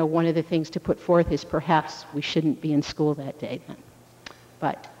 you know, one of the things to put forth is perhaps we shouldn't be in school that day then.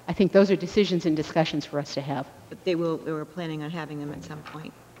 But I think those are decisions and discussions for us to have. But they were planning on having them at some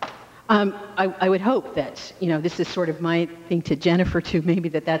point. I would hope that, you know, this is sort of my thing to Jennifer too, maybe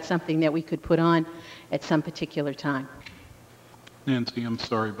that's something that we could put on at some particular time. Nancy, I'm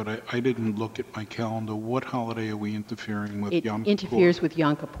sorry, but I didn't look at my calendar. What holiday are we interfering with? It Yom Kippur? interferes with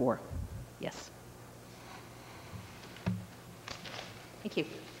Yom Kippur. Yes. Thank you.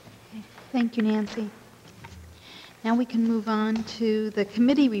 Thank you, Nancy. Now we can move on to the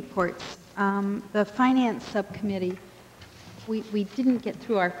committee reports. The Finance Subcommittee, we didn't get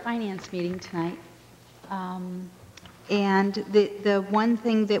through our finance meeting tonight. And the one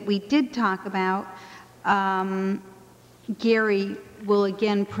thing that we did talk about, Gary will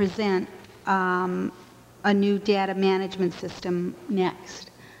again present a new data management system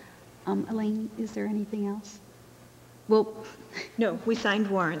next. Elaine, is there anything else? Well, No, we signed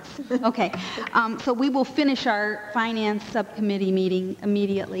warrants. okay. So we will finish our Finance Subcommittee meeting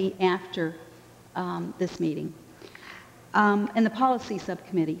immediately after this meeting. And the Policy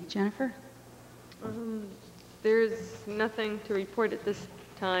Subcommittee, Jennifer? There's nothing to report at this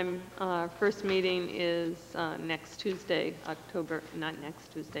time. Our first meeting is next Tuesday, not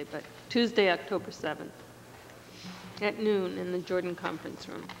next Tuesday, but Tuesday, October 7th at noon in the Jordan Conference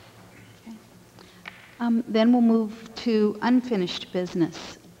Room. Okay. Then we'll move to unfinished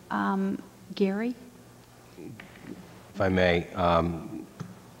business. Gary? If I may,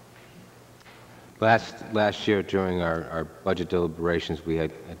 last year during our budget deliberations, we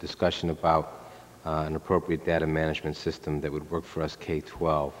had a discussion about an appropriate data management system that would work for us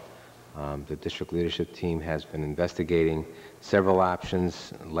K-12. The district leadership team has been investigating several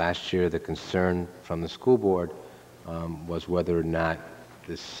options. Last year, the concern from the school board was whether or not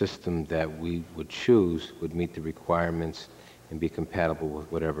the system that we would choose would meet the requirements and be compatible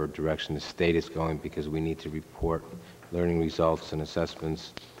with whatever direction the state is going, because we need to report learning results and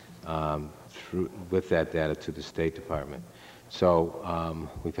assessments with that data to the State Department. So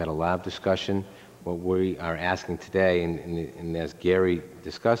we've had a lot of discussion. What we are asking today, and as Gary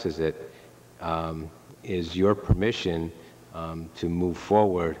discusses it, is your permission to move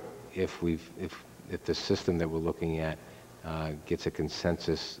forward if the system that we're looking at gets a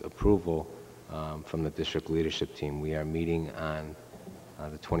consensus approval from the district leadership team. We are meeting on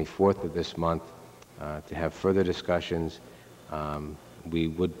the 24th of this month to have further discussions. We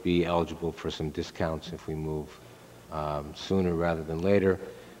would be eligible for some discounts if we move sooner rather than later,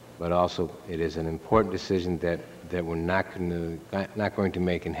 but also it is an important decision that we're not going to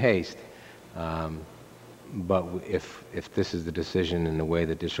make in haste. But if this is the decision in the way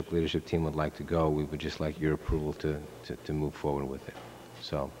the district leadership team would like to go, we would just like your approval to move forward with it.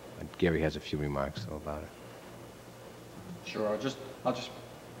 So Gary has a few remarks about it. Sure, I'll just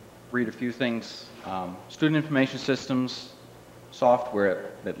read a few things. Student information systems,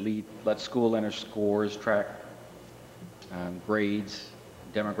 software that lets school enter scores, track grades,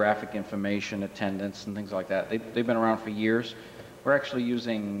 demographic information, attendance, and things like that. They've been around for years. We're actually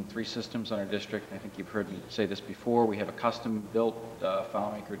using 3 systems in our district. I think you've heard me say this before. We have a custom-built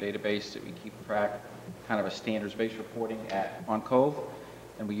FileMaker database that we keep track, kind of a standards-based reporting on Cove,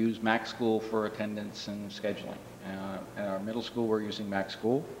 and we use MacSchool for attendance and scheduling. At our middle school, we're using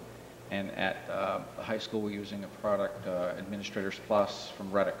MacSchool, and at the high school, we're using a product, Administrators Plus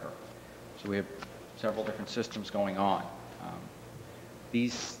from Rediker. So we have several different systems going on.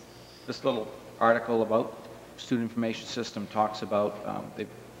 This little article about student information system talks about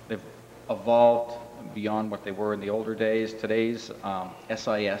they've evolved beyond what they were in the older days. Today's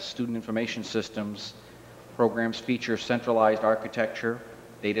SIS, student information systems, programs feature centralized architecture.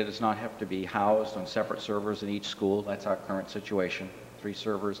 Data does not have to be housed on separate servers in each school. That's our current situation. 3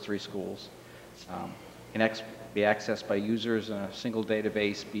 servers, 3 schools. Can be accessed by users in a single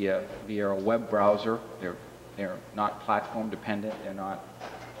database via a web browser. They're not platform dependent. They're not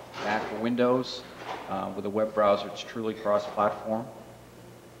Mac or Windows. With a web browser, it's truly cross-platform.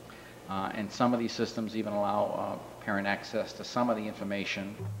 And some of these systems even allow parent access to some of the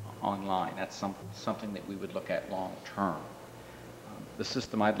information online. That's something that we would look at long-term. The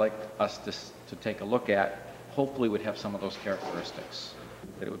system I'd like us to take a look at hopefully would have some of those characteristics.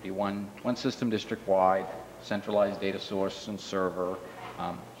 That it would be one system district-wide, centralized data source and server,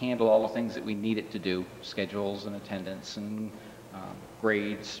 handle all the things that we need it to do, schedules and attendance and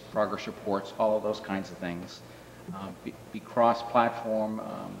grades, progress reports, all of those kinds of things. Be cross-platform,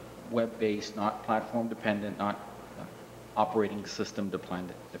 web-based, not platform dependent, not operating system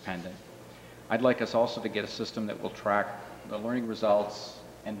dependent. I'd like us also to get a system that will track the learning results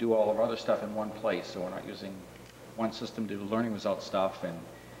and do all of our other stuff in one place, so we're not using one system to do learning result stuff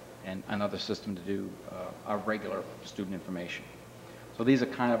and another system to do our regular student information. So these are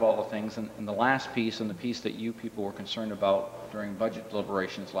kind of all the things. And the last piece, and the piece that you people were concerned about during budget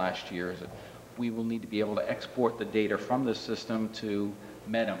deliberations last year, is that we will need to be able to export the data from this system to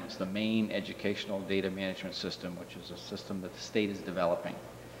MEDMS, the main educational data management system, which is a system that the state is developing.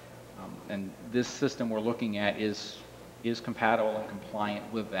 And this system we're looking at is compatible and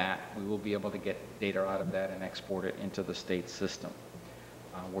compliant with that. We will be able to get data out of that and export it into the state system.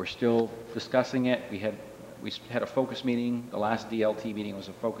 We're still discussing it. We had a focus meeting. The last DLT meeting was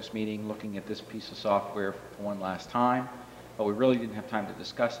a focus meeting looking at this piece of software for one last time, but we really didn't have time to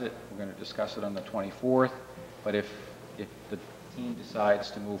discuss it. We're going to discuss it on the 24th, but if the team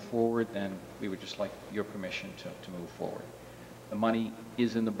decides to move forward, then we would just like your permission to move forward. The money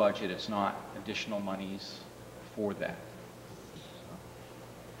is in the budget. It's not additional monies for that. So,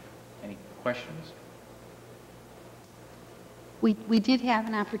 any questions? We did have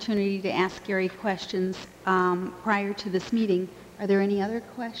an opportunity to ask Gary questions prior to this meeting. Are there any other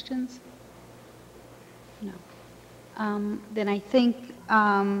questions? No. Then I think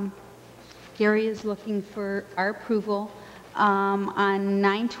Gary is looking for our approval. On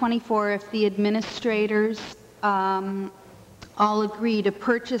 9/24, if the administrators all agree to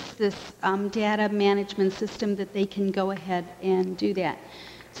purchase this data management system, that they can go ahead and do that.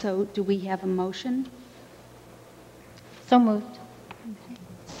 So do we have a motion? So moved. Okay.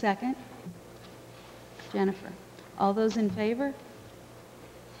 Second? Jennifer. All those in favor?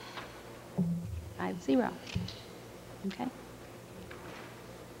 5-0. Okay.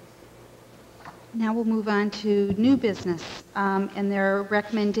 Now we'll move on to new business, and there are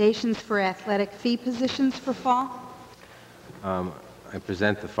recommendations for athletic fee positions for fall. I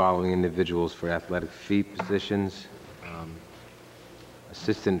present the following individuals for athletic fee positions.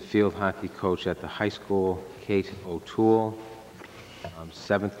 Assistant field hockey coach at the high school, Kate O'Toole.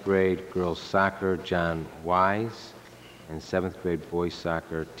 7th grade girls soccer, John Wise. And 7th grade boys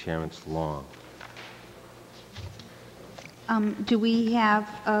soccer, Terrence Long. Do we have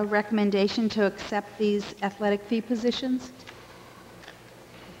a recommendation to accept these athletic fee positions?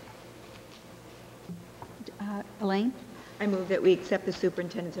 Elaine? I move that we accept the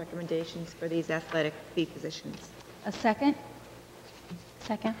superintendent's recommendations for these athletic fee positions. A second?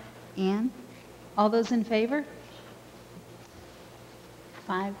 Second. Ann? All those in favor?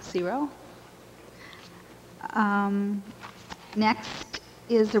 5-0. Next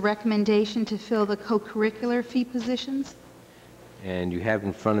is a recommendation to fill the co-curricular fee positions. And you have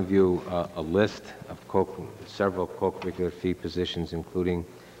in front of you a list of several co-curricular fee positions, including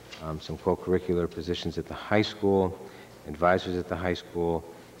some co-curricular positions at the high school, advisors at the high school,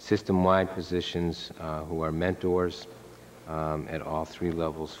 system-wide positions who are mentors at all 3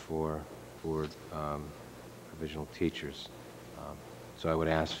 levels for provisional teachers. So I would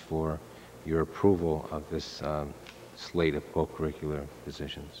ask for your approval of this slate of co-curricular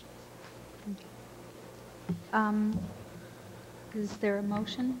positions. Is there a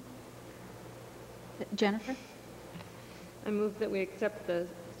motion? Jennifer? I move that we accept the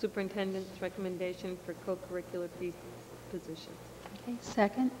superintendent's recommendation for co-curricular fee positions. Okay,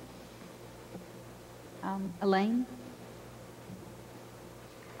 second. Elaine?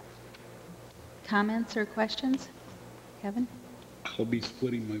 Comments or questions? Kevin? I'll be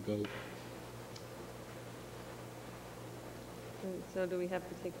splitting my vote. So do we have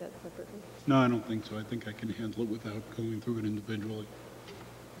to take that separately? No, I don't think so. I think I can handle it without going through it individually.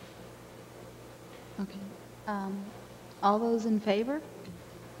 Okay. All those in favor?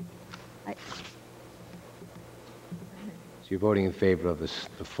 So you're voting in favor of the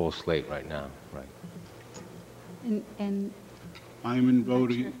full slate right now, right? And I'm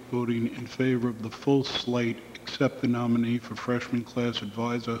voting in favor of the full slate, except the nominee for freshman class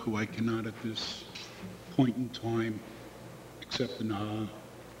advisor, who I cannot at this point in time accept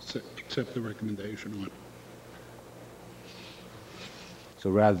the recommendation on. So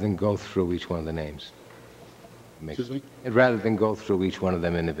rather than go through each one of the names? Excuse me? Rather than go through each one of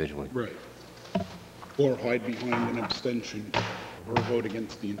them individually? Right. Or hide behind an abstention or vote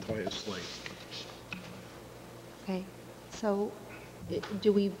against the entire slate. okay, so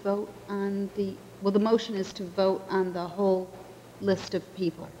do we vote on the motion is to vote on the whole list of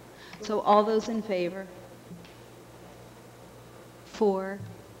people. So all those in favor? 4.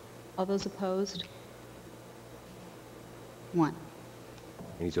 All those opposed? 1.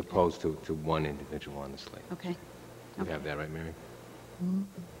 And he's opposed to one individual on the slate. Okay. You have that right, Mary?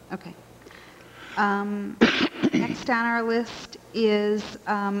 Okay. Next on our list is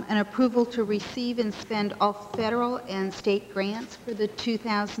an approval to receive and spend all federal and state grants for the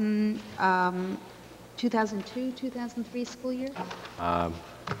 2002-2003 school year.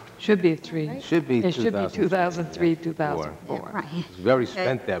 Should be three. Right? Should be It should be 2003, 2004. 2004. Right. We already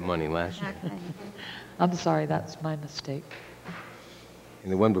spent that money last year. Okay. I'm sorry, that's my mistake.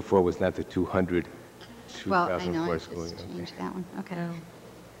 And the one before was not the 200 Well, I know, 2004 I school year. just Okay. changed that one. Okay.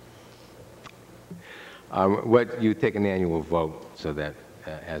 What, you take an annual vote so that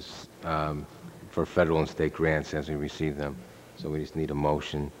as for federal and state grants as we receive them. So we just need a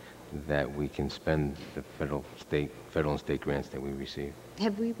motion that we can spend the federal and state grants that we receive.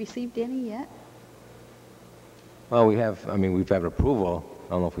 Have we received any yet? Well, we have, I mean, we've had approval.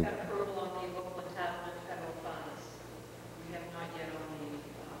 I don't know if we, Approval on the local entitlement federal funds. We have not yet on the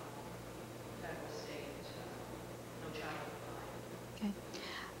federal state, no child supply.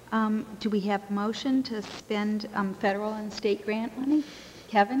 Okay. Do we have motion to spend federal and state grant money?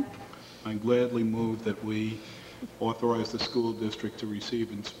 Kevin? I gladly move that we authorize the school district to receive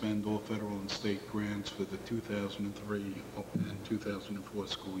and spend all federal and state grants for the 2003 and 2004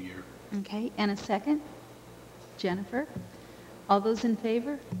 school year. Okay, and a second? Jennifer? All those in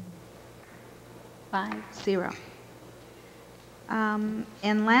favor? 5-0.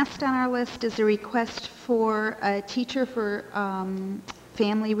 And last on our list is a request for a teacher for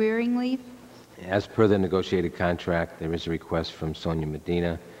family rearing leave. as per the negotiated contract, there is a request from Sonia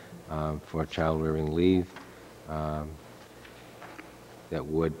Medina for child rearing leave that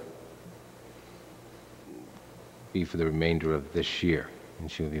would be for the remainder of this year,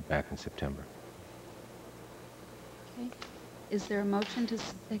 and she will be back in September. Okay. Is there a motion to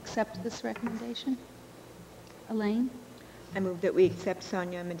accept this recommendation? Elaine? I move that we accept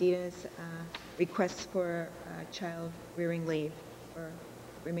Sonia Medina's request for child rearing leave for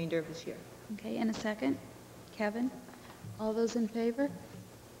the remainder of this year. Okay, and a second? Kevin? All those in favor?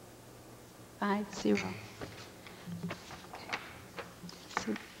 5-0.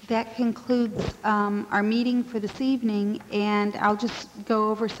 So that concludes our meeting for this evening, and I'll just go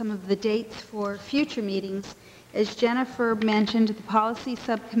over some of the dates for future meetings. As Jennifer mentioned, the Policy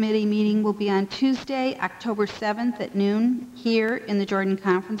Subcommittee meeting will be on Tuesday, October 7th at noon here in the Jordan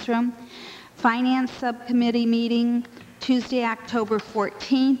Conference Room. Finance Subcommittee meeting Tuesday, October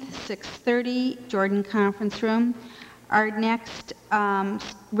 14th, 6:30, Jordan Conference Room. Our next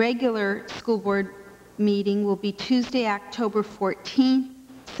regular school board meeting will be Tuesday, October 14th,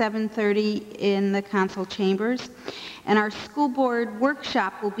 7:30 in the council chambers. And our school board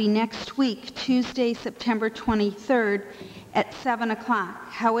workshop will be next week, Tuesday, September 23rd at 7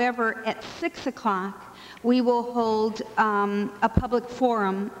 o'clock. However, at 6 o'clock, we will hold a public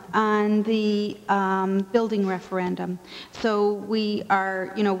forum on the building referendum. So we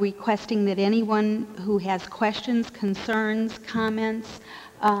are, requesting that anyone who has questions, concerns, comments,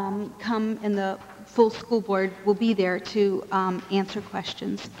 come, and the full school board will be there to answer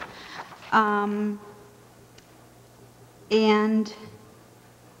questions.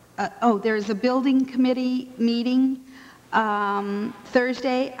 There's a building committee meeting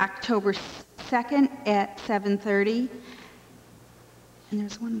Thursday, October 2nd at 7:30. And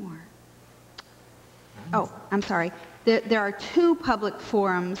there's one more. Oh, I'm sorry. There are two public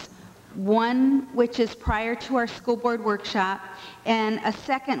forums, one which is prior to our school board workshop, and a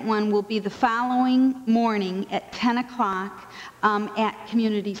second one will be the following morning at 10 o'clock at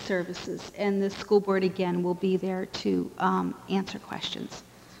Community Services. And the school board, again, will be there to answer questions.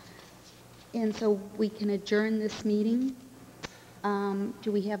 And so we can adjourn this meeting.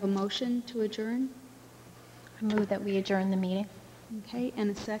 Do we have a motion to adjourn? I move that we adjourn the meeting. Okay, and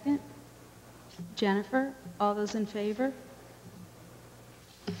a second? Jennifer, all those in favor?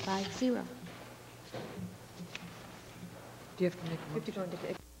 5-0. Do you have to make a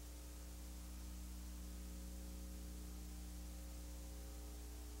motion?